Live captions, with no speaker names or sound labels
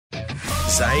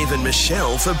Zave and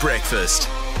Michelle for breakfast.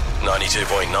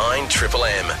 92.9 Triple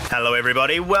M. Hello,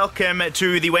 everybody. Welcome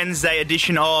to the Wednesday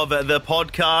edition of the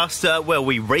podcast.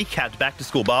 We recapped Back to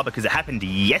School Barber because it happened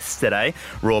yesterday.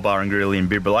 Raw Bar and Grill in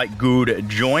Bibra. Good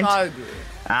joint. So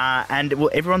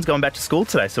good. Everyone's going back to school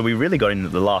today, so we really got into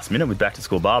the last minute with Back to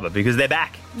School Barber because they're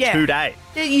back today.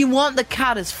 You want the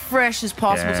cut as fresh as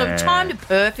possible, so we've timed it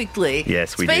perfectly.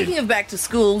 Yes, we did. Speaking of back to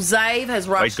school, Zave has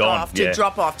rushed off to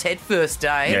drop off Ted first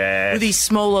day with his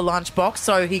smaller lunchbox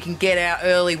so he can get out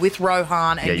early with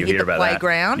Rohan and hit the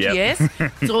playground. Yep. Yes,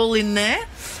 it's all in there.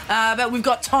 But we've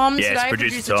got Tom today,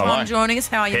 producer Tom joining us.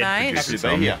 How are you, mate? Happy to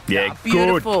be here. Yeah,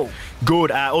 beautiful.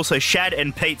 Good. Also, Shad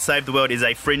and Pete Save the World is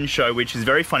a Fringe show, which is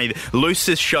very funny. The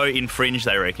loosest show in Fringe,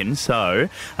 they reckon. So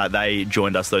they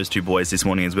joined us, those two boys, this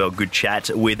morning as well. Good chat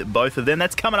with both of them.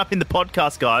 That's coming up in the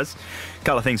podcast, guys. A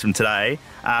couple of things from today.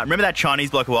 Remember that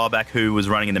Chinese bloke a while back who was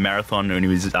running in the marathon and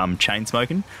he was chain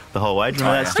smoking the whole way? Do you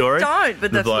remember that story? I don't,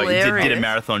 but that's hilarious. Did a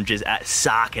marathon just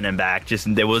sarking him back.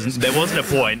 Just there wasn't a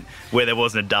point where there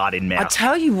wasn't a dart in mouth. I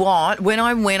tell you what, when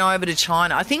I went over to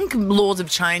China, I think laws have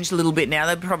changed a little bit now.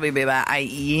 They'd probably be about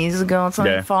 8 years ago or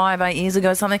something, 8 years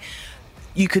ago or something.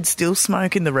 You could still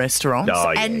smoke in the restaurants.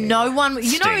 And no one...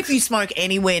 You know, if you smoke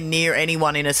anywhere near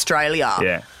anyone in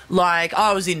Australia... Like,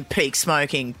 I was in peak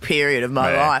smoking period of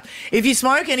my life. If you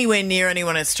smoke anywhere near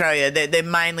anyone in Australia, they're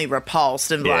mainly repulsed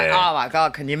and like, oh, my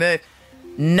God, can you move?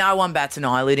 No one bats an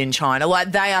eyelid in China.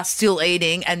 Like, they are still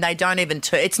eating and they don't even...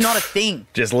 It's not a thing.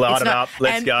 Just light them up.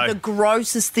 Let's go. The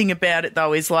grossest thing about it,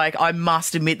 though, is, like, I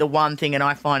must admit the one thing, and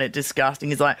I find it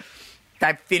disgusting, is, like...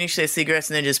 They finish their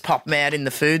cigarettes and then just pop them out in the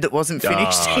food that wasn't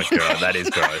finished. Oh, God, that is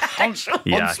gross.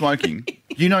 On smoking,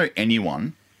 do you know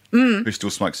anyone who still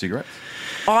smokes cigarettes?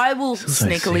 I will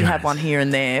sneakily have one here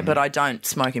and there, but I don't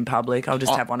smoke in public. I'll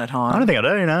just have one at home. I don't think I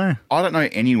do, no. I don't know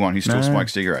anyone who still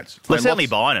smokes cigarettes. They're certainly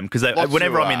buying them because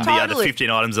whenever I'm in the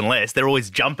 15 items and less, they're always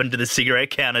jumping to the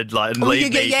cigarette counter and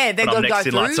leave me. Yeah, they've got to go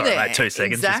through sorry, there. mate, 2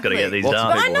 seconds. Exactly. Just got to get these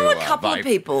done. But I know a couple of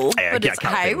people, but it's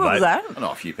hey, what was that? I know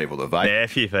a few people that vape. Yeah, a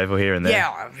few people here and there.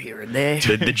 Yeah, here and there.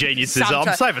 The genius is,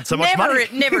 I'm saving so much money.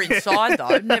 Never inside,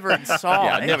 though. Never inside.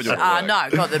 Yeah, I never do it. No,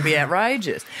 God, that'd be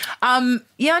outrageous.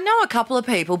 Yeah, I know a couple of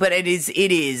people, but it is.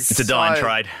 It's a dying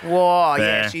trade. Whoa,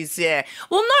 yeah.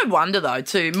 Well, no wonder, though,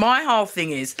 too. My whole thing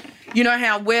is, you know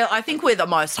how I think we're the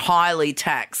most highly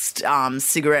taxed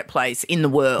cigarette place in the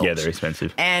world. Yeah, they're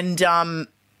expensive. And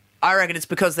I reckon it's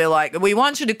because they're like, we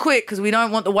want you to quit because we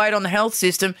don't want the weight on the health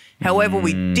system. However,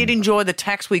 we did enjoy the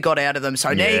tax we got out of them,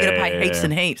 so now you're going to pay heaps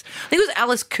and heaps. I think it was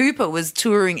Alice Cooper was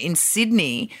touring in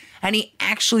Sydney and he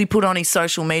actually put on his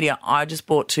social media, I just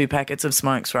bought 2 packets of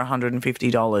smokes for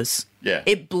 $150. Yeah.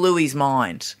 It blew his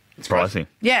mind. It's pricey.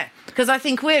 Yeah, because I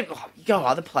think you go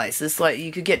other places, like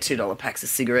you could get $2 packs of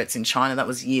cigarettes in China. That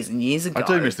was years and years ago. I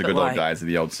do miss the good old days of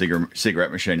the old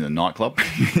cigarette machine in the nightclub.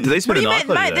 Do they spend a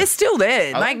nightclub? Mate, they're still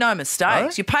there. Make no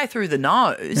mistakes. You pay through the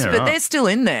nose, but they're still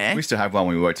in there. We used to have one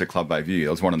when we worked at Club Bayview.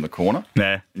 There was one in the corner.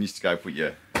 Yeah. And you used to go put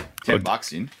your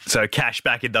 $10 in. So cash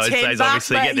back in those days,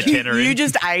 obviously, get the tenner in. You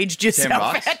just aged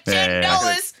yourself at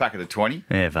 $10. Packet of 20.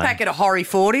 Yeah, packet of Horry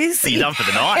 40s. Are you done for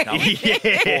the night?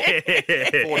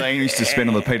 14 used to spend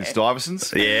on the Peter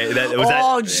Stuyvesants. Yeah,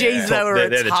 jeez, they were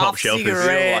they're the top shelfers.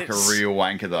 Like a real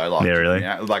wanker though. Like, yeah, really. You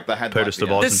know, like they had Peter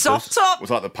Stuyvesants. The soft top. It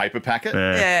was like the paper packet.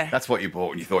 Yeah. That's what you bought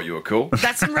when you thought you were cool.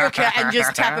 That's some real and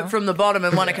just tap it from the bottom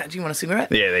and do you want a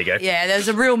cigarette? Yeah, there you go. Yeah, there's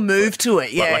a real move to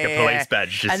it. Yeah, like a police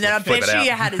badge. Just and then I bet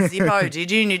you had a Zippo, did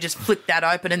you? And you just flick that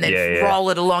open and then roll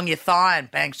it along your thigh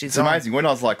and bang, she's on. It's amazing. When I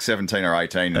was like 17 or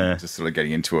 18 and just sort of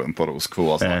getting into it and thought it was cool,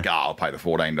 I was like, I'll pay the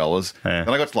 $14. Then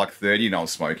I got to like 30 and I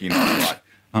was smoking and I was like,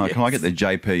 can I get the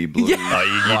JP Blue? Yeah. Oh,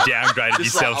 you downgraded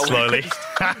yourself slowly.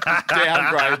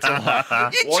 Downgraded to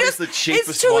like, what is the cheapest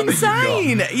it's too one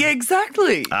insane. that you got? Yeah,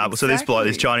 exactly. So this bloke,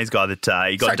 this Chinese guy that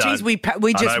he got done. Geez, we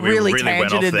just really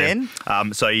tangented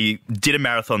then. So he did a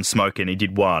marathon smoking. He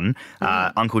did one.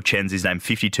 Uncle Chen's his name,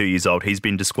 52 years old. He's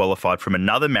been disqualified from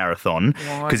another marathon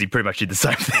because he pretty much did the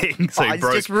same thing. So he's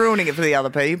just ruining it for the other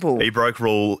people. He broke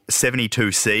rule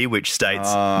 72C, which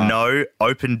states no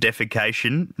open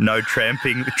defecation, no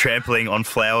trampling on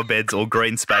flower beds or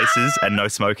green spaces, and no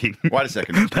smoking. Wait a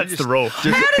second. That's the rule.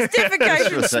 How does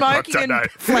defecation, smoking, and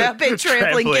flower bed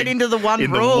trampling get into the one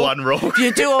rule? The one rule. If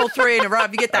you do all 3 in a row,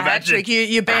 if you get the hat trick,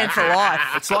 you're banned for life.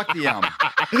 It's like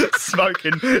the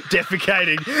smoking,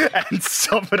 defecating, and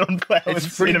stomping on flowers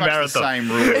it's pretty in a much marathon. The same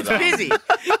rule. It's busy.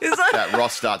 It's like, that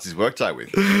Ross starts his workday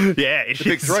with. Yeah, it's the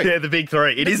big 3. Yeah, the big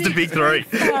 3. It is the big 3.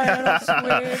 That's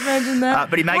weird. Imagine that.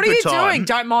 But he made what good are you time. doing?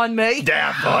 Don't mind me.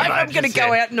 Damn, I'm going to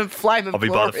go out in a flame of I'll be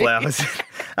glory. by the flowers.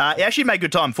 He actually made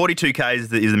good time. 42 Ks is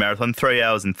the marathon. 3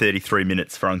 hours and 33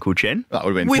 minutes for Uncle Chen. That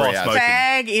would have been With 3 hours.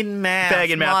 bag in mouth.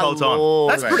 Bag in mouth whole time.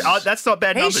 Lord. That's not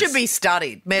bad He numbers. should be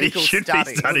studied. Medical He should be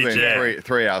studies. studied. It would have been Yeah.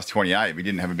 3 hours 28 if we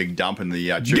didn't have a big dump in the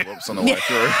tulips on the way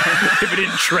through. If he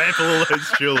didn't trample all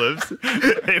those tulips,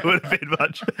 it would have been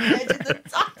much.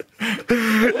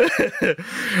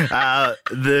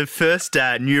 The first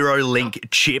Neuralink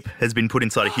chip has been put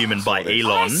inside a human by I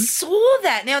Elon. saw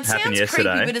that. Now, it Happened sounds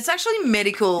yesterday. creepy, but it's actually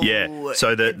medical Yeah, so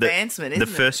advancement, the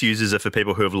isn't first it? users are for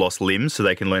people who have lost limbs, so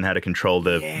they can learn how to control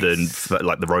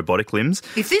the robotic limbs.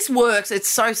 If this works, it's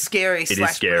so scary. It is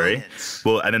scary.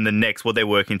 Well, and then the next, what they're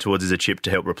working towards is a chip to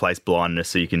help replace blindness,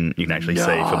 so you can actually see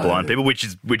for blind people, which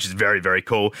is very, very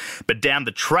cool. But down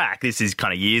the track, this is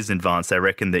kind of years in advance. They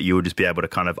reckon that you'll just be able to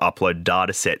kind of upload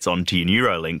data sets onto your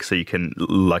Neuralink, so you can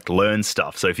learn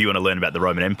stuff. So if you want to learn about the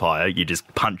Roman Empire, you just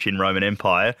punch in Roman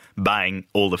Empire, bang,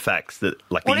 all the facts that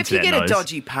What the if you internet get a knows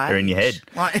dodgy page? are in your head.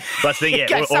 Like, That's the thing, in yeah,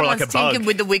 case or like someone's a bug. tinkered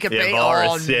with the Wikipedia.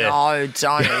 Virus, no,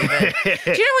 don't even.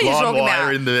 Do you know what you're talking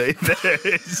LimeWire about?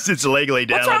 it's legally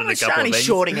What's wrong downloaded with a couple Sean? of He's things.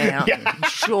 shorting out.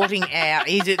 Shorting out.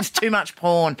 It's too much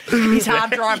porn. His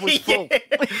hard drive was full.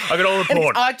 I got all the And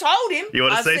porn. I told him. You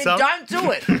wanna I see said, some? don't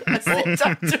do it. I said,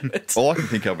 don't do it. All I can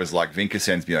think of is like Vinka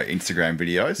sends me Instagram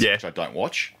videos, Yeah. which I don't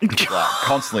watch. Like,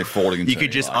 constantly forwarding You to could me,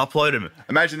 just like, upload them.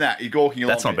 Imagine that. You're walking along.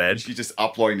 That's not bad. She's just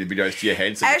uploading the videos to your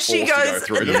head so As you're she forced to go goes-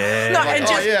 through them. Yeah. No, Like, and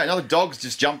just, another dog's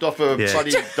just jumped off a Yeah.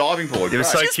 bloody diving board. It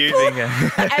was so Great. cute. put- Being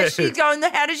as she's going,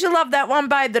 how did you love that one,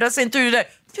 babe, that I sent through today?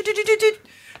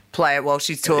 Play it while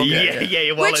she's talking.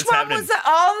 yeah, while Which it's one happening. was that?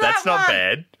 Oh, that That's not one.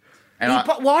 bad. And I,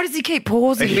 Why does he keep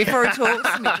pausing before he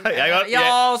talks to me? Hang on,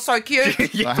 Oh, so cute. I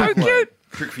So have a cute.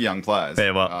 trick for young players.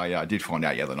 Yeah, what? I did find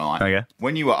out the other night. Okay.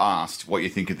 When you were asked what you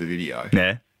think of the video,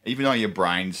 Yeah. even though your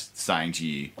brain's saying to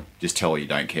you, just tell her you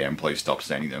don't care and please stop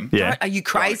sending them. Yeah. Are you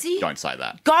crazy? Don't say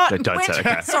that. God, Don't when, say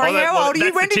okay. sorry, Well, how old are you?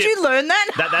 that's When the did tip. you learn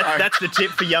that? That's the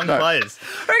tip for young players.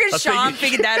 I reckon I Sean think-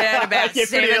 figured that out about Yeah,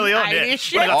 pretty 7, early on.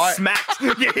 8-ish. Yeah. I got I- smacked.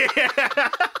 Yeah.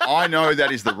 I know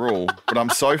that is the rule, but I'm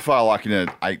so far like in an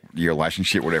 8-year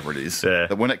relationship, whatever it is, Yeah.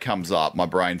 that when it comes up, my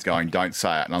brain's going, don't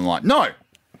say it. And I'm like, no,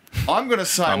 I'm going to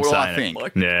say I'm what I saying think.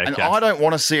 it. Yeah, And okay. I don't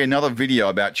want to see another video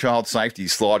about child safety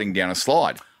sliding down a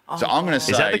slide. So I'm going to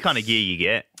say, Is that the kind of gear you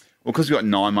get? well, because we've got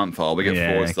 9-month-old, we get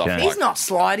Yeah, forward stuff okay. like He's not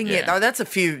sliding Yeah. yet, though. That's a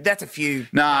few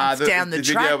Nah, months down the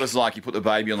track. video was like you put the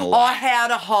baby on the Oh, lap. how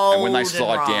to hold And when they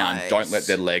slide down, rise. don't let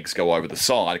their legs go over the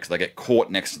side because they get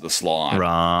caught next to the slide. Right.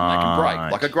 And they can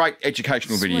break. Like a great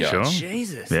educational video. Sure.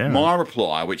 Jesus. Yeah. My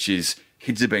reply, which is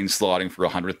kids have been sliding for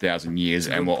 100,000 years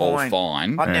and we're all point.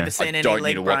 fine. I've never seen I any don't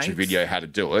leg need to watch a breaks. video how to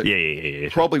do it. Yeah.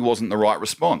 Probably wasn't the right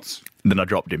response. Then I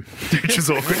dropped him, which is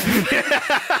awkward.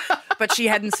 But she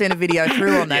hadn't sent a video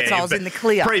through on that, so I was but in the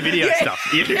clear. Pre-video Yeah. stuff.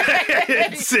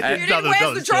 It's You didn't, another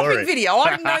where's the dropping story. video? I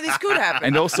didn't know this could happen.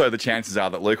 And also the chances are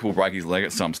that Luke will break his leg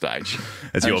at some stage.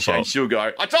 It's And your fault. She'll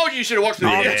go, I told you should have watched the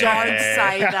Oh, video. don't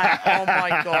say that. Oh,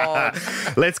 my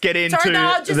God. Let's get into Sorry, no,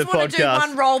 I just the want to do podcast.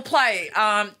 one role play.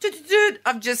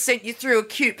 I've just sent you through a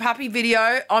cute puppy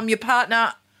video. I'm your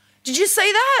partner. Did you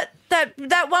see that?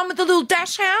 That one with the little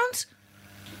dash hound?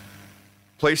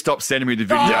 Please stop sending me the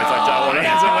videos. I don't want He to.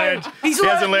 hasn't learned. He's He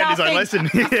hasn't learned his own nothing. lesson.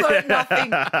 He's learned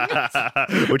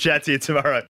nothing. We'll chat to you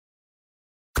tomorrow.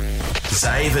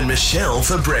 Zave and Michelle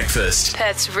for breakfast.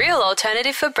 Perth's real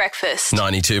alternative for breakfast.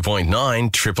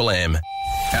 92.9 Triple M.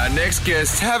 Our next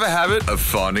guests have a habit of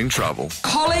finding trouble.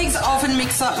 Colleagues often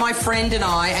mix up my friend and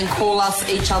I and call us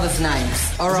each other's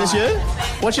names. All right. Is this you?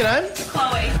 What's your name?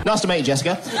 Chloe. Nice to meet you,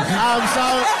 Jessica.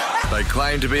 They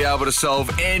claim to be able to solve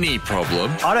any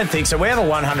problem. I don't think so. We have a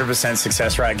 100%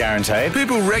 success rate guaranteed.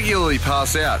 People regularly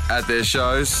pass out at their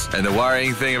shows, and the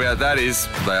worrying thing about that is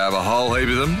they have a whole heap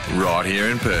of them right here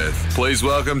in Perth. Please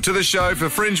welcome to the show for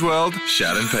Fringeworld,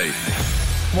 Shad and Pete.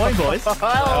 Morning, boys. That's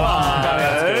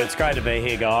good. It's great to be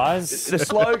here, guys. The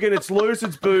slogan, it's loose,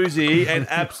 it's boozy, and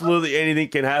absolutely anything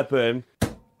can happen.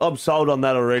 I'm sold on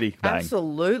that already.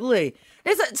 Absolutely.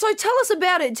 So tell us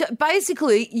about it.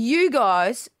 Basically, you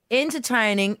guys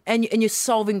entertaining and you're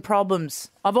solving problems.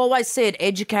 I've always said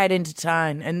educate,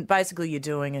 entertain, and basically you're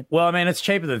doing it. Well, I mean, it's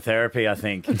cheaper than therapy, I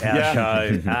think, our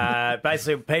show.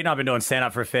 Basically, Pete and I have been doing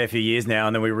stand-up for a fair few years now,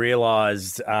 and then we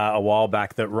realised a while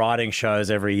back that writing shows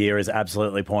every year is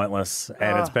absolutely pointless,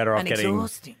 and it's better off and getting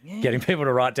exhausting, yeah. getting people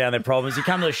to write down their problems. You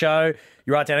come to the show,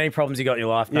 you write down any problems you got in your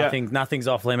life. Nothing's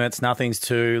off limits. Nothing's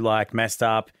too, messed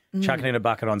up. Chuck it in a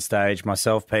bucket on stage.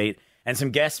 Myself, Pete, and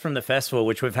some guests from the festival,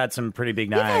 which we've had some pretty big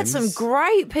names. We've had some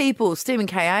great people. Stephen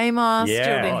K. Amos,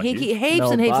 Jordan Hickey,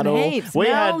 heaps and heaps.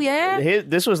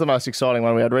 This was the most exciting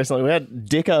one we had recently. We had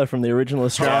Dicko from the original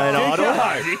Australian Idol.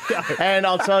 And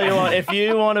I'll tell you what, if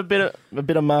you want a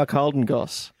bit of Mark Holden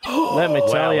goss, let me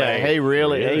tell you, he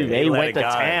went to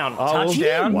town.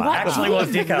 Touchdown actually was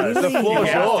Dicko's. The floor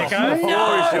is yours. The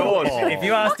floor is yours. If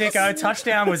you ask Dicko,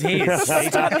 touchdown was his.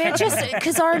 Stop it, just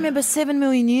because I remember 7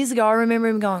 million years ago, I remember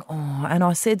him going, and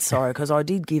I said sorry because I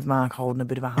did give Mark Holden a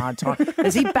bit of a hard time.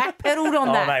 Has he backpedaled on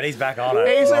that? Oh, mate, he's back on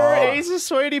it. He's a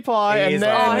sweetie pie, and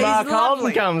then Mark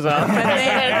Holden comes up, and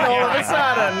then all of a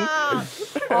sudden...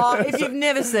 if you've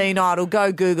never seen Idol,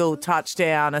 go Google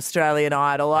touchdown Australian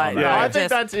Idol. I think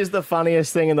that is the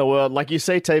funniest thing in the world. Like, you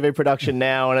see TV production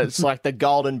now, and it's like the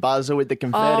golden buzzer with the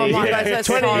confetti.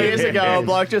 20 years ago, a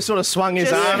bloke just sort of swung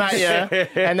his arm at you,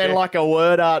 and then like a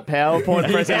word art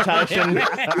PowerPoint presentation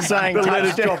saying the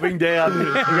letters dropping down.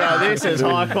 You go, this is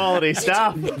high quality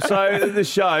stuff. So the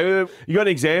show, you got an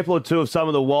example or two of some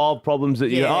of the wild problems that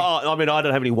you. I mean, I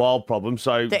don't have any wild problems,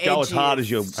 so go as hard as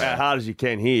you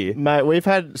can here, mate. We've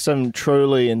had some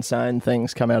truly insane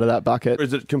things come out of that bucket. Or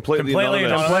is it completely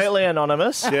anonymous? Completely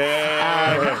anonymous.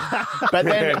 Yeah. But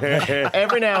then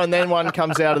every now and then one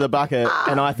comes out of the bucket,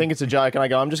 and I think it's a joke, and I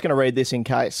go, I'm just going to read this in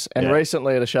case. And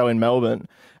recently at a show in Melbourne,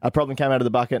 a problem came out of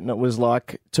the bucket, and it was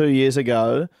like 2 years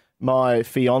ago, my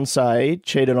fiance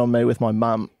cheated on me with my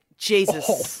mum.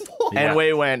 Jesus. And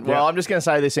we went, I'm just going to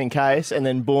say this in case. And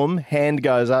then, boom, hand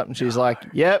goes up and she's like,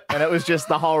 yep. And it was just,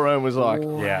 the whole room was like,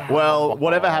 well,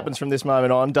 whatever happens from this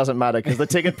moment on doesn't matter because the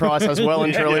ticket price has well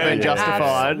and truly been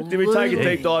justified. Did we take a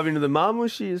deep dive into the mum?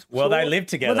 Was she? Well, they lived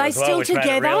together Were they as well, still which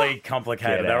together? made it really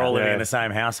complicated. They're all living in the same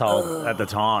household at the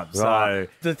time. So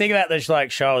the thing about this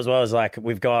show as well is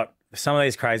we've got some of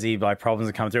these crazy problems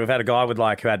that come through. We've had a guy with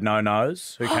who had no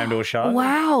nose who came to a show.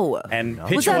 Wow! And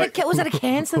was that a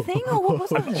cancer thing or what was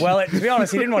it? Well, to be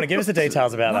honest, he didn't want to give us the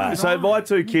details about that. So my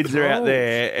two kids are out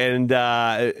there, and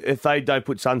if they don't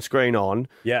put sunscreen on,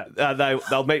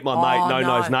 they'll meet my mate No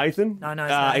Nose Nathan. No Nose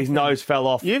Nathan. His nose fell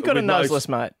off. You've got a noseless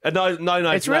mate. No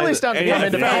nose. It's really starting to come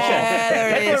into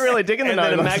fashion. People are really digging the nose.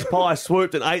 And then a magpie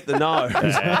swooped and ate the nose.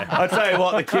 I tell you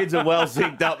what, the kids are well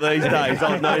synced up these days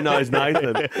on No Nose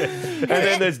Nathan. And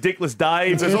then there's Dickless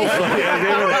Dave. There's also what did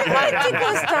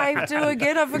Dickless Dave do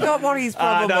again? I forgot what his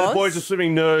problem was. The boys are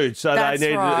swimming nude, so they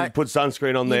need to put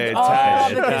sunscreen on their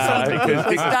tags. Because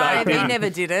Dickless Dave, he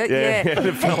never did it.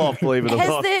 It fell off, believe it or not.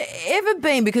 Has there ever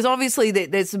been, because obviously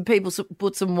there's some people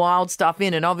put some wild stuff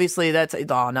in, and obviously that's, it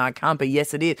can't be,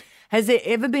 yes it is. Has there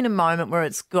ever been a moment where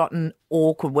it's gotten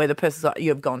awkward, where the person's like,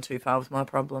 you've gone too far with my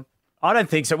problem? I don't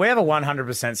think so. We have a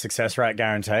 100% success rate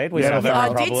guaranteed. We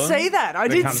I did see that.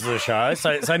 When it comes to the show.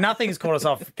 So nothing's caught us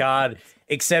off guard,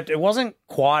 except it wasn't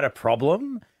quite a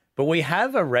problem. But we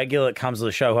have a regular that comes to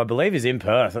the show who I believe is in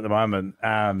Perth at the moment.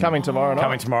 Coming tomorrow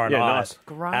night. Nice.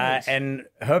 Great. And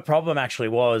her problem actually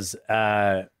was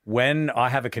when I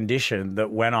have a condition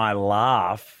that when I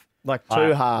laugh, if I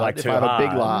have a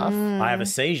big laugh, I have a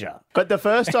seizure. But the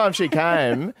first time she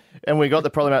came and we got the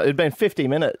problem out, it'd been 50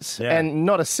 minutes and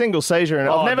not a single seizure. And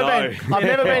I've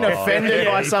never been offended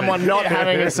by someone not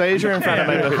having a seizure in front of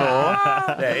me before.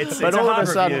 It's all of a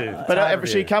sudden,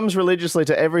 she comes religiously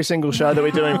to every single show that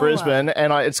we do in Brisbane,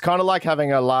 and it's kind of like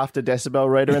having a laughter decibel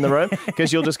reader in the room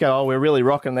because you'll just go, we're really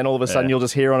rocking, and then all of a sudden you'll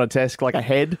just hear on a desk like a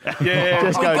head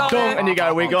just go, dong, and you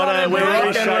go, we got it, we're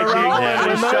rocking,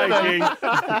 shaking.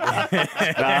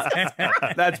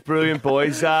 That's brilliant,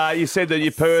 boys. You said that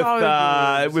your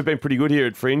Perth, we've been pretty good here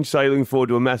at Fringe, so you're looking forward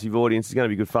to a massive audience. It's going to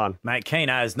be good fun. Mate, keen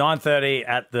as 9:30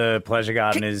 at the Pleasure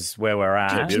Garden is where we're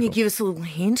at. Can you give us a little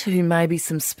hint who maybe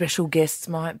some special guests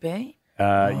might be?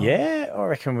 I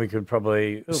reckon we could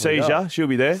probably... Seizure, she'll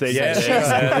be there. If you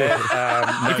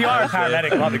are a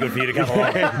paramedic, it might be good for you to come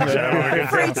along.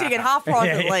 Free ticket, half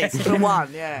price at least, for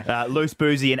one, Loose,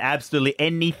 boozy, and absolutely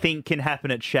anything can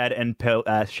happen at Shad and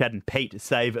Pete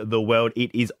Save the World. It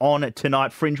is on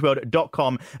tonight,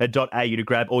 fringeworld.com.au to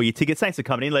grab all your tickets. Thanks for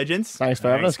coming in, legends. Thanks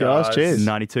for having us, guys. Cheers.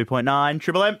 92.9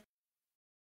 Triple M.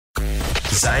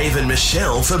 Zave and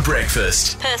Michelle for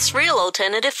breakfast. Perth's real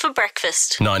alternative for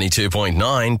breakfast.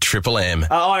 92.9 Triple M.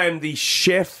 I am the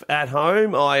chef at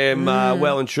home. I am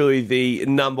well and truly the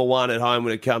number one at home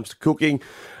when it comes to cooking.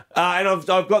 And I've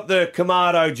got the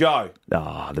Kamado Joe.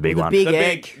 The big one.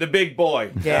 The big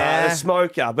boy. Yeah. The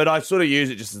smoker. But I sort of use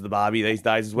it just as the barbie these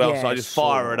days as well. So I just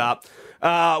fire it up.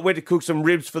 Went to cook some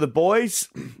ribs for the boys.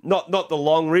 Not the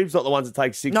long ribs, not the ones that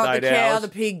take 6 to 8 hours. Not the cow, the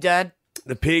pig, Dad.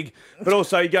 The pig. But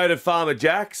also you go to Farmer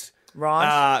Jack's.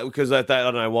 Right. Because I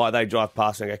don't know why they drive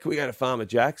past and go, can we go to Farmer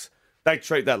Jack's? They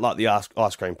treat that like the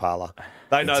ice cream parlour.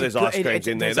 They know there's ice creams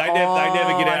in there. They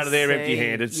never get out of there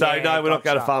empty-handed. So, no, we're not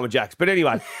going to Farmer Jack's. But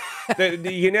anyway, you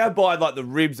can now buy like the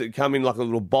ribs that come in like a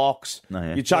little box. Oh,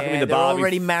 yeah. You chuck them in the barbie.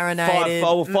 Already marinated.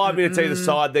 5 minutes either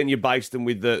side, then you baste them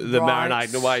with the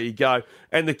marinade, and away you go.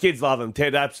 And the kids love them.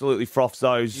 Ted absolutely froths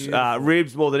those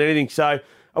ribs more than anything. So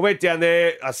I went down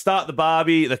there, I start the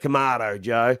barbie, the Kamado,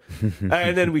 Joe,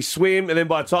 and then we swim, and then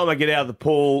by the time I get out of the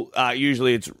pool,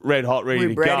 usually it's red hot, ready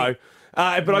to go.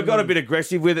 But I got a bit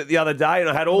aggressive with it the other day, and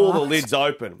I had all the lids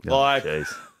open. And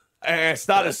I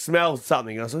started to smell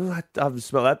something. I was like, I haven't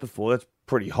smelled that before. That's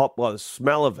pretty hot by the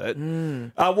smell of it.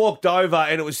 I walked over,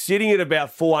 and it was sitting at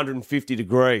about 450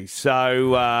 degrees.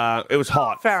 So it was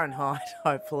hot. Fahrenheit,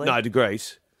 hopefully. No,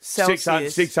 degrees.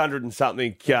 Celsius. 600 and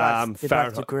something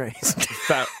Fahrenheit. Degrees.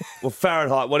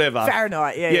 Fahrenheit, whatever.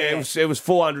 Fahrenheit, yeah. It was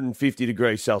 450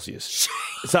 degrees Celsius.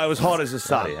 So it was hot as the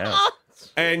sun.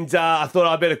 And I thought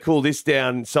I better cool this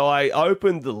down. So I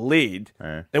opened the lid,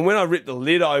 and when I ripped the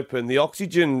lid open, the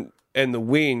oxygen and the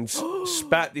winds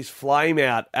spat this flame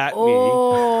out at me.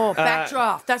 Oh,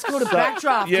 backdraft. That's called a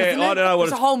backdraft. Yeah, isn't it? I don't know what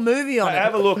There's a whole movie on it.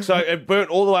 Have a look. So it burnt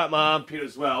all the way up my armpit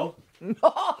as well.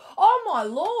 Oh my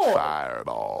Lord.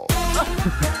 Fireball.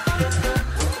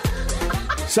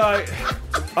 So,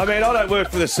 I mean, I don't work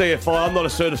for the CFI. I'm not a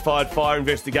certified fire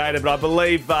investigator, but I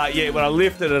believe, when I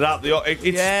lifted it up, it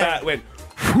spat, went...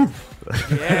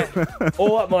 Yeah.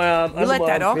 all up my arm. You let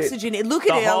that oxygen... Look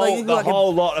at it. The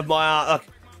whole lot of my arm.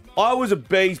 I was a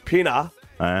bee's pinner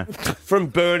from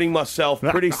burning myself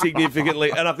pretty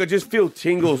significantly, and I could just feel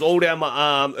tingles all down my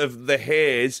arm of the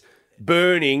hairs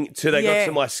burning till they got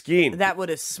to my skin. That would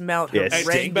have smelled horrendous.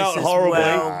 It smelled horribly.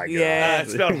 Well. It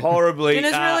smelled horribly.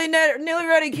 Dinner's really nearly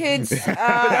ready, kids.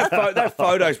 But that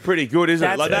photo's pretty good, isn't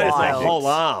it? Like, that is the whole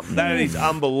arm. That is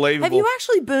unbelievable. Have you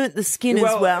actually burnt the skin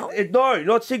as well? No,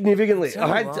 not significantly.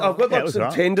 I've got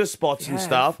some tender spots and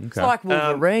stuff. It's like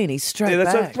Wolverine. He's straight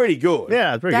back. That's pretty good.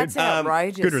 Yeah, it's pretty good. That's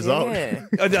outrageous. Good result. Yeah.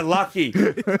 They're lucky.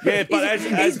 Yeah, but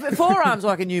his forearm's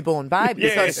like a newborn baby.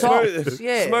 Yeah, so soft.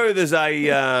 Smooth as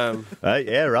a...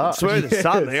 yeah, right. Smooth as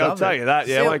something, I'll tell you that.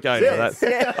 Yeah, I won't go into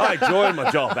that. I enjoy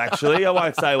my job, actually. I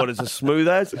won't say what it's as smooth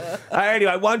as.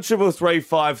 Anyway,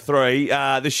 13353.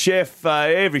 The chef,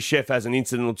 every chef has an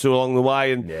incident or two along the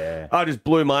way, and I just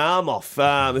blew my arm off.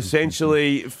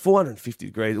 Essentially, 450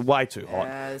 degrees, way too hot.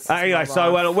 Anyway,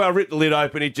 so when I ripped the lid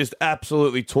open, it just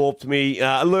absolutely torped me.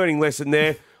 A learning lesson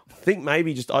there. I think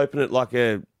maybe just open it like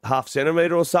a half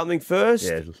centimetre or something first.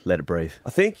 Yeah, let it breathe. I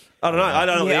think. I don't know. I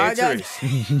don't know what the answer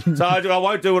is. So I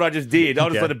won't do what I just did. I'll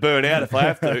just let it burn out if I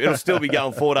have to. It'll still be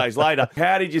going 4 days later.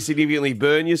 How did you significantly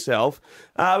burn yourself?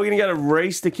 We're going to go to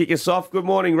Reese to kick us off. Good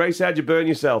morning, Reese. How'd you burn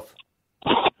yourself?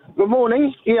 Good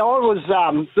morning. Yeah, I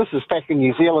was, this is back in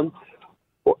New Zealand.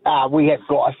 We had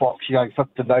Guy Fawkes,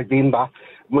 5th of November.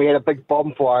 We had a big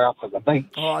bonfire up at the beach.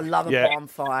 Oh, I love a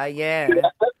bonfire, yeah.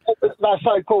 They're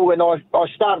so cool. And I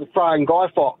started throwing Guy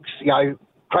Fawkes,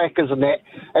 crackers and that.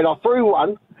 And I threw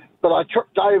one, but I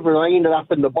tripped over and I ended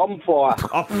up in the bonfire.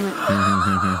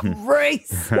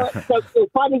 Reese! So the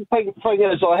funny thing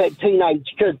is I had teenage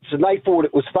kids and they thought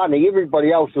it was funny.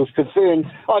 Everybody else was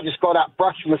concerned. I just got up,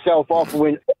 brushed myself off and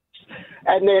went...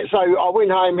 And then, so I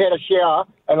went home, had a shower,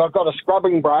 and I got a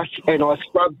scrubbing brush and I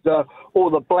scrubbed all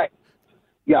the black...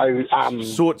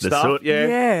 soot stuff,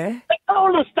 yeah.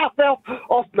 All the stuff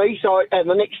off me. So, and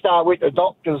the next day I went to the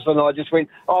doctors and I just went,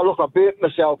 oh, look, I burnt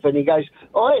myself. And he goes,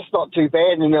 oh, that's not too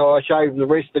bad. And then I showed him the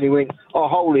rest and he went, oh,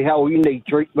 holy hell, you need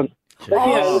treatment.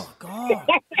 Oh, God.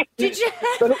 Did you?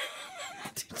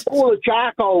 All the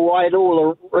charcoal, I had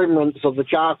all the remnants of the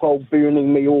charcoal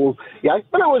burning me all,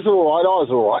 but it was all right. I was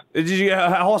all right. Did you get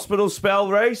a hospital spell,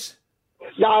 Reese?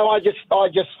 No, I just,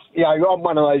 I'm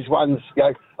one of those ones,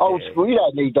 old school. You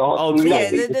don't need the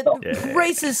hospital.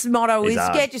 Reese's motto is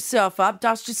get yourself up,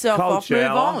 dust yourself off, move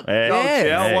on. Cold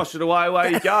shower, wash it away,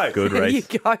 away you go. Good, Reese. There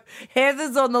you go.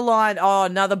 Heather's on the line. Oh,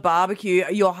 another barbecue.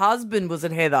 Your husband was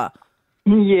at Heather.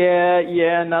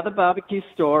 Yeah, another barbecue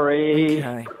story.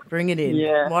 Okay, bring it in.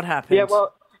 Yeah. What happened? Yeah,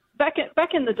 well, back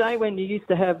in the day when you used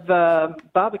to have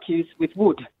barbecues with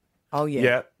wood. Oh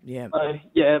yeah.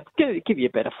 Give you a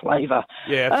better flavour.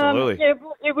 Yeah, absolutely.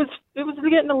 It was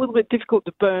getting a little bit difficult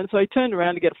to burn, so he turned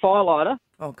around to get a firelighter.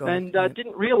 Oh God! And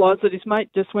didn't realise that his mate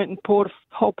just went and poured a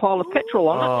whole pile of petrol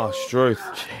on it. Oh, struth.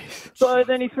 So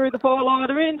then he threw the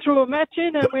firelighter in, threw a match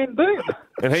in, and went boom.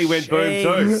 And he went boom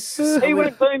too. He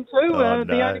went boom too.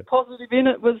 The only positive in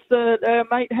it was that our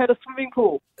mate had a swimming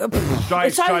pool.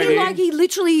 Straight he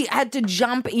literally had to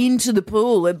jump into the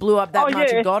pool. It blew up that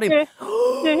much and got him. Yeah.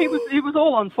 Yeah, he was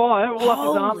all on fire, all up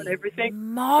his arm and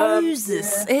everything.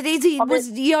 Moses. Was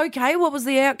he okay? What was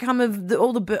the outcome of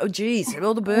all the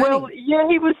burning? Well, yeah,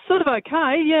 he was sort of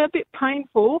okay. Yeah, a bit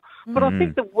painful. But I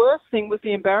think the worst thing was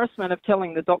the embarrassment of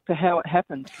telling the doctor how it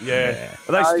happened. Yeah.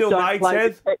 Are they still mates,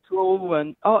 Ed? Petrol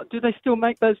and, do they still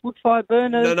make those wood fire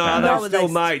burners? No, they're still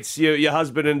mates. Your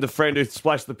husband and the friend who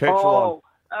splashed the petrol on.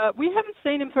 We haven't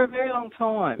seen him for a very long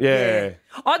time. Yeah.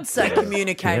 I'd say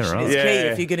communication is key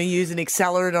if you're going to use an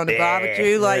accelerant on a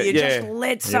barbecue. Just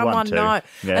let someone know.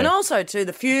 Yeah. And also, too,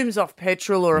 the fumes off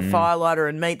petrol or a firelighter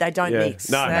and meat, they don't mix.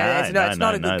 No, it's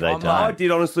not a good combo. I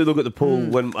did honestly look at the pool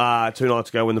when 2 nights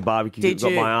ago when the barbecue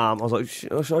got my arm. I was like,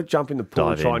 should I jump in the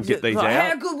pool and try and get these out?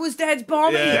 How good was Dad's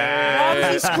bombing?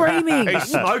 Why was he screaming? He's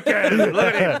smoking.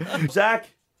 Look at him. Zach?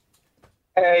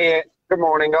 Hey, good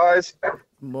morning, guys.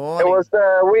 Morning. It was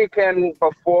the weekend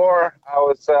before. I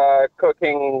was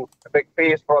cooking a big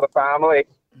feast for the family.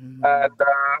 And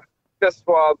just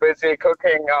while busy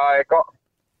cooking, I got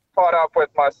caught up with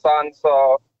my son,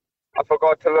 so I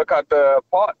forgot to look at the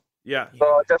pot. Yeah. So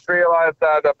I just realized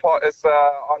that the pot is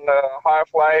on the high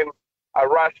flame. I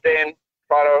rushed in,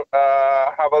 try to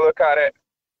have a look at it.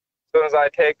 As soon as I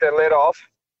take the lid off,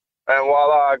 and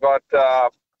voila, I got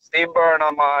steam burn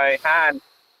on my hand.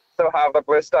 Still have the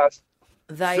blisters.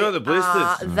 They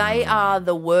They are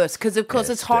the worst because, of course,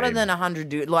 it's hotter than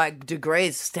 100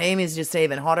 degrees. Steam is just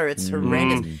even hotter. It's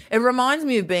horrendous. It reminds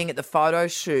me of being at the photo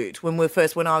shoot when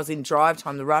I was in drive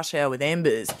time, the rush hour with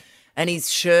Embers, and his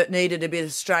shirt needed a bit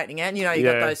of straightening out. And, you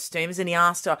got those steamers, and he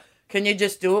asked her, "Can you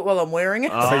just do it while I'm wearing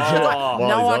it?" No,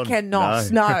 I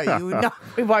cannot. No,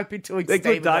 we won't be doing They're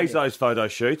good days, those photo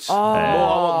shoots. I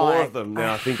want more of them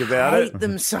now I think about it. I hate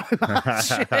them so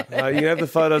much. You have the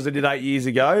photos I did 8 years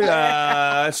ago.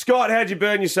 Scott, how'd you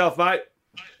burn yourself, mate?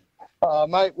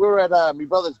 Mate, we were at my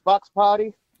brother's Bucks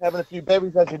party, having a few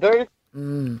bevies as you do.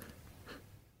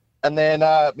 And then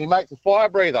my mate's a fire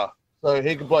breather, so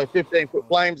he could blow 15-foot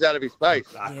flames out of his face.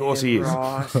 Of course he is.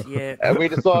 Right, yeah. And we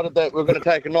decided that we were going to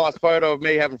take a nice photo of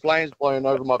me having flames blowing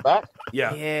over my back.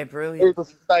 Yeah. Yeah, brilliant. Needless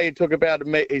to say, he stood about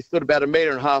 1.5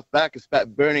 meters back and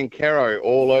spat burning Caro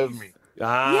all over me.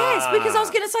 Yes, because I was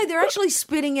going to say they're actually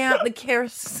spitting out the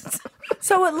kerosene,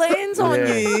 so it lands on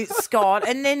you, Scott,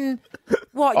 and then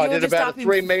what? I You're did just about up a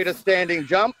 3-meter standing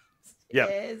jump.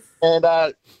 Yeah.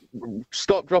 And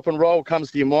stop, drop, and roll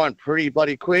comes to your mind pretty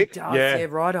bloody quick. Yeah,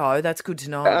 righto. That's good to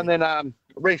know. And then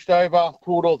reached over,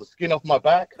 pulled all the skin off my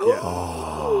back.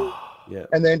 Yeah.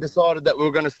 And then decided that we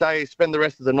were going to spend the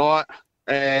rest of the night.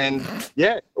 And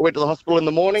went to the hospital in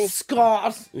the morning.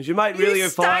 Scott, is your mate really a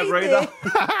fire breather?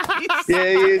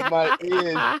 Yeah, he is, mate. He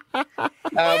is.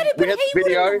 We had the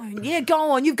video. Yeah,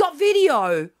 go on. You've got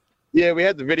video. Yeah, we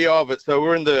had the video of it. So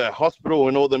we're in the hospital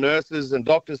and all the nurses and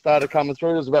doctors started coming through.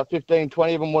 There was about 15,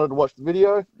 20 of them wanted to watch the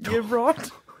video. You're right.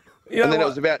 And then it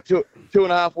was about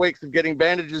 2.5 weeks of getting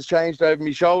bandages changed over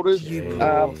my shoulders.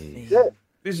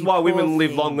 This is why women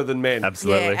live longer than men.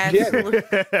 Absolutely. Yeah, absolutely.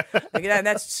 Look at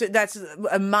that. That's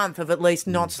a month of at least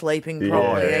not sleeping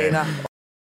properly either.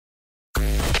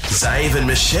 Zave and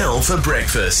Michelle for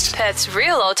breakfast. Perth's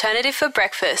real alternative for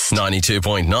breakfast.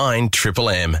 92.9 Triple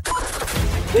M.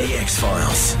 The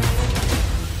X-Files.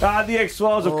 The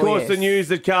X-Files, of course, the news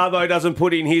that Carbo doesn't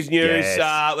put in his news.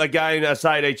 Yes. Again, I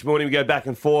say it each morning, we go back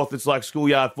and forth. It's like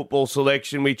schoolyard football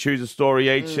selection. We choose a story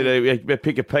each and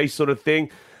pick a piece sort of thing.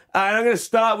 And I'm going to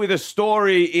start with a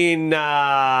story in,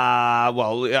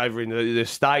 over in the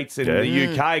States and the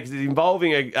UK, because it's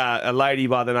involving a lady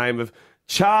by the name of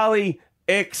Charlie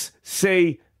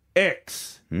XCX.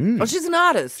 Oh, she's an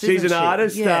artist. She's an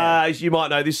artist. Yeah. You might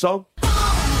know this song.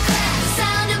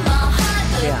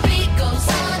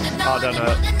 I don't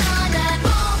know.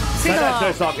 That's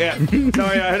her song, yeah. So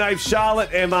her name's Charlotte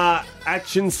Emma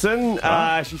Atchison.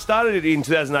 She started it in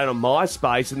 2008 on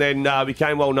MySpace and then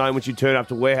became well known when she turned up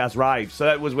to Warehouse Raves. So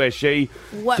that was where she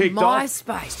kicked off.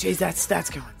 MySpace? Jeez, that's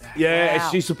going back. Yeah, wow.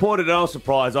 she supported, and I was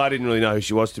surprised. I didn't really know who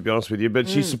she was, to be honest with you, but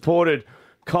she supported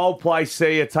Coldplay,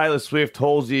 Sia, Taylor Swift,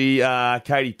 Halsey,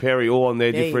 Katy Perry, all on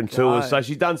their different tours. So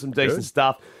she's done some decent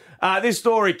stuff. This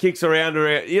story kicks around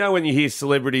her. You know when you hear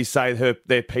celebrities say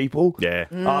they're people? Yeah.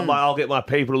 I'll get my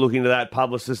people to look into that,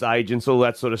 publicists, agents, all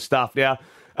that sort of stuff. Now,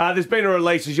 there's been a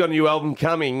release. She's got a new album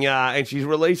coming, and she's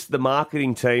released the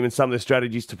marketing team and some of the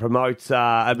strategies to promote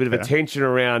a bit of attention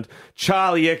around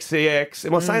Charlie XCX.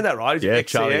 Am I saying that right? Is it XCX?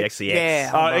 Charlie XCX.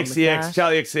 Yeah. XCX,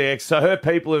 Charlie XCX. So her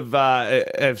people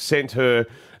have sent her,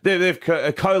 they've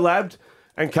collabed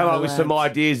and come up with some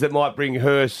ideas that might bring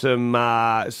her some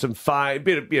fame, a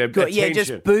bit of attention. Yeah,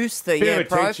 just boost the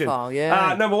profile.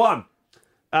 Yeah. Number one,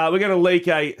 we're going to leak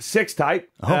a sex tape,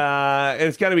 and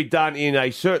it's going to be done in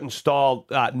a certain style,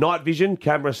 night vision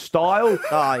camera style,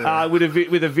 with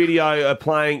a video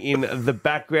playing in the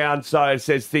background. So it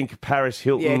says, "Think Paris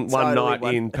Hilton, one night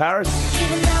in Paris."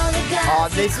 Oh,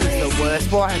 this is the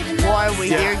worst. Why are we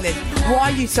hearing this?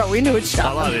 Why are you so into it, Shad?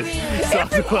 I like this.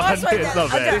 It's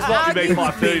not bad. This might be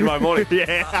 5:30 tomorrow morning.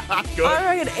 I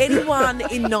reckon anyone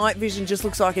in night vision just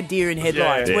looks like a deer in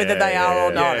headlights, whether they are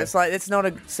or not. It's like, it's not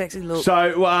a sexy look.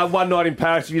 So, one night in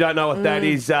Paris, if you don't know what that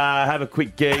is, have a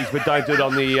quick geeze, but don't do it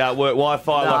on the work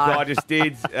Wi-Fi like I just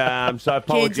did. So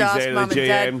apologies there to the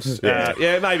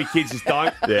GMs. Maybe kids just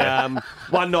don't.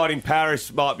 One night in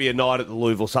Paris might be a night at the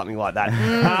Louvre or something like that.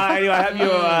 Anyway, have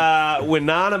your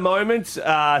Winona moment.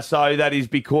 So that is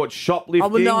be caught shoplifting. Oh,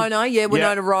 Winona,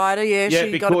 Winona Ryder,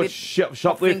 she be got caught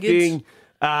shoplifting,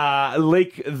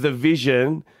 leak the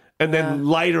vision, and then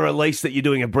later release that you're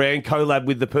doing a brand collab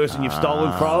with the person you've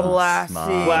stolen from.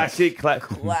 Classic.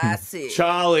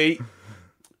 Charlie,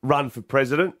 run for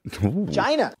president.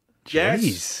 China.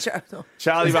 Yes.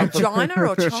 Charlie run for China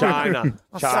or China?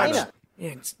 China.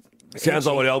 Yeah, sounds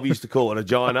like what Elby used to call it, a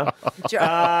gina.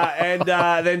 And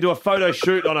then do a photo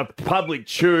shoot on a public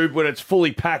tube when it's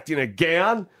fully packed in a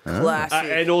gown.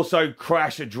 Classic. And also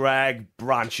crash a drag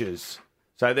brunches.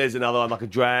 So there's another one, like a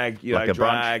drag, like a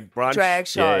drag brunch. Drag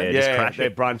show. Yeah, they're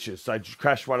brunches. So just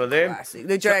crash one of them. Classic.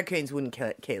 The drag queens wouldn't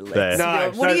care less.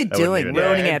 No, what are you doing?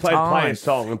 Ruining our time. Play a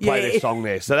song and play their song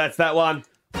there. So that's that one.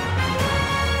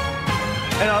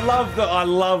 And I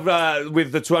love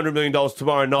with the $200 million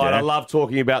tomorrow night, I love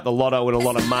talking about the lotto and a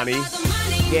lot of money.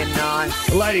 Yeah, nice.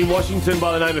 A lady in Washington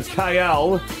by the name of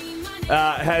KL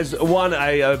has won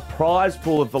a prize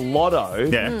pool of the lotto.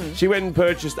 Yeah. She went and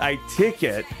purchased a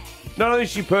ticket. Not only did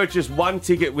she purchase one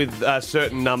ticket with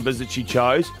certain numbers that she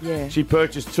chose, she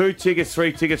purchased 2 tickets,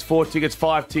 3 tickets, 4 tickets,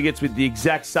 5 tickets with the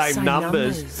exact same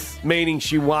numbers, meaning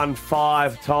she won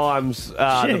 5 times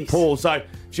the pool. So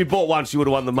she bought one, she would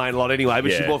have won the main lot anyway,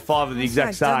 but she bought 5 of the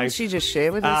exact same. Didn't she just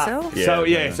share with herself? So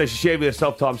she shared with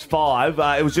herself times 5.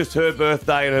 It was just her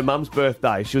birthday and her mum's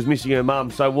birthday. She was missing her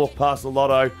mum, so walked past the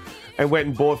lotto and went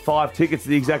and bought 5 tickets to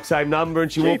the exact same number,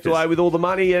 and she walked away with all the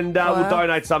money and will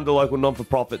donate some to local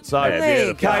non-for-profit. So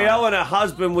KL and her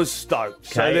husband was stoked.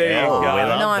 So there you go. We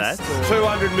love that.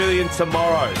 $200 million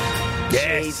tomorrow.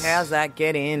 Jeez, how's that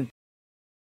get in?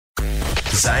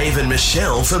 Zave and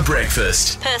Michelle for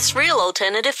breakfast. Perth's real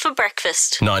alternative for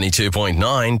breakfast.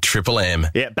 92.9 Triple M.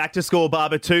 Yeah, back to School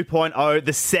Barber 2.0.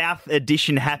 The South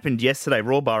edition happened yesterday.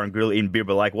 Raw Bar and Grill in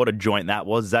Bibra Lake. What a joint that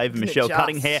was. Zave and Michelle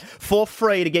cutting hair for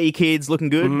free to get your kids looking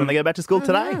good when they go back to school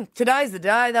today. Today's the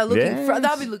day. They're looking.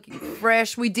 They'll be looking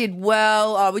fresh. We did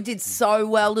well. We did so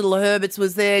well. Little Herbert's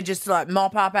was there, just like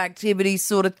mop-up activities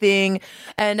sort of thing.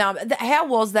 And how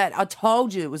was that? I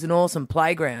told you it was an awesome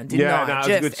playground, didn't I? No, it was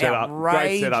a good setup.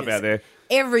 Great setup out there.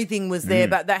 Everything was there,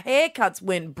 but the haircuts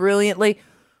went brilliantly.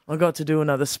 I got to do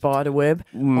another spider web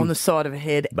on the side of a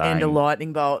head and a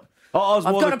lightning bolt. I've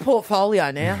got a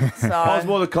portfolio now. So. I was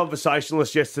more the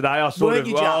conversationalist yesterday. I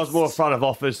was more front of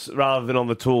office rather than on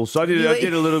the tools. So I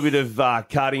did a little bit of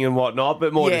cutting and whatnot,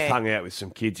 but more just hung out with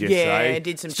some kids yesterday. Yeah,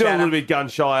 did some Still chatter. a little bit gun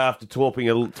shy after torping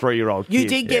a 3-year-old kid. You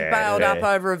did get bailed up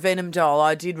over a Venom doll.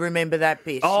 I did remember that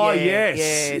bit. Oh,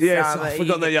 yes. I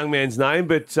forgot that young man's name,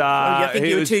 but I think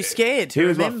you were too scared to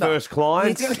remember. He was my first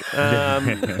client.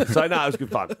 So, no, it was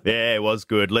good fun. Yeah, it was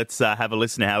good. Let's have a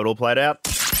listen to how it all played out.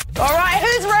 All right,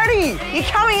 who's ready? You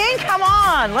coming in? Come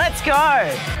on, let's go.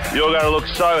 You're going to look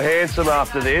so handsome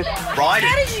after this. Ryden.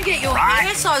 How did you get your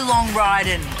hair so long,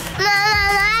 Ryden?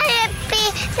 I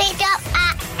picked up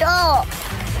at door.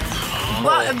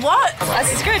 What?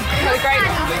 This is good.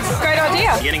 Great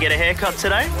idea. You going to get a haircut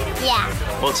today? Yeah.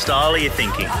 What style are you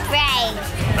thinking? Braids.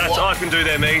 I can do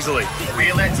them easily. Will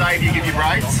you let Xavier give you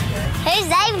braids? Who's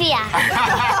Xavier?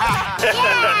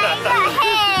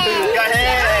 Go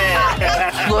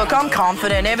ahead. Look, I'm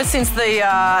confident. Ever since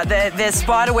the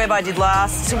spider web I did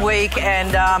last week,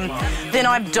 and then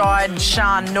I dyed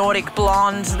Sean Nordic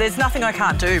blonde. There's nothing I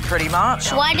can't do, pretty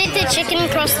much. Why did the chicken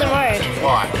cross the road?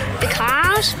 Why?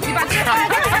 Because?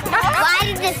 Why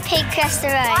did the pig cross the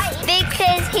road?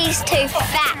 Because he's too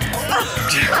fat.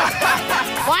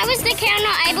 Why was the cow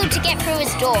not able to get through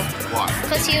his door? Why?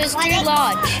 Because he was too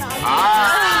large.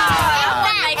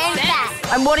 And fat.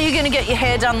 And what are you going to get your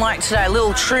hair done like today? A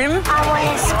little trim? I want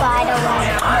a spider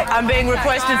web. I'm being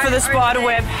requested for the spider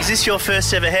web. Is this your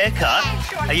first ever haircut?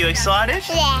 Are you excited?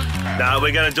 Yeah. No,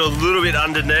 we're going to do a little bit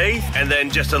underneath and then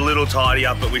just a little tidy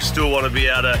up, but we still want to be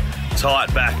able to tie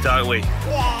it back, don't we?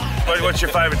 Yeah. What's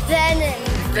your favourite? Venom.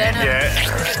 Yeah.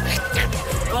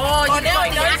 Oh, you're now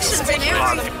in actions and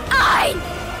everything. I'm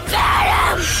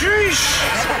got him! Sheesh!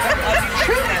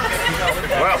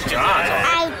 Well done.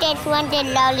 I just wanted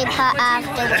lollipop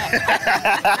afterwards.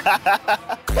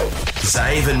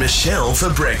 Zave and Michelle for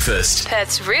breakfast.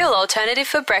 Perth's real alternative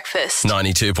for breakfast.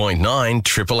 92.9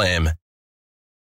 Triple M.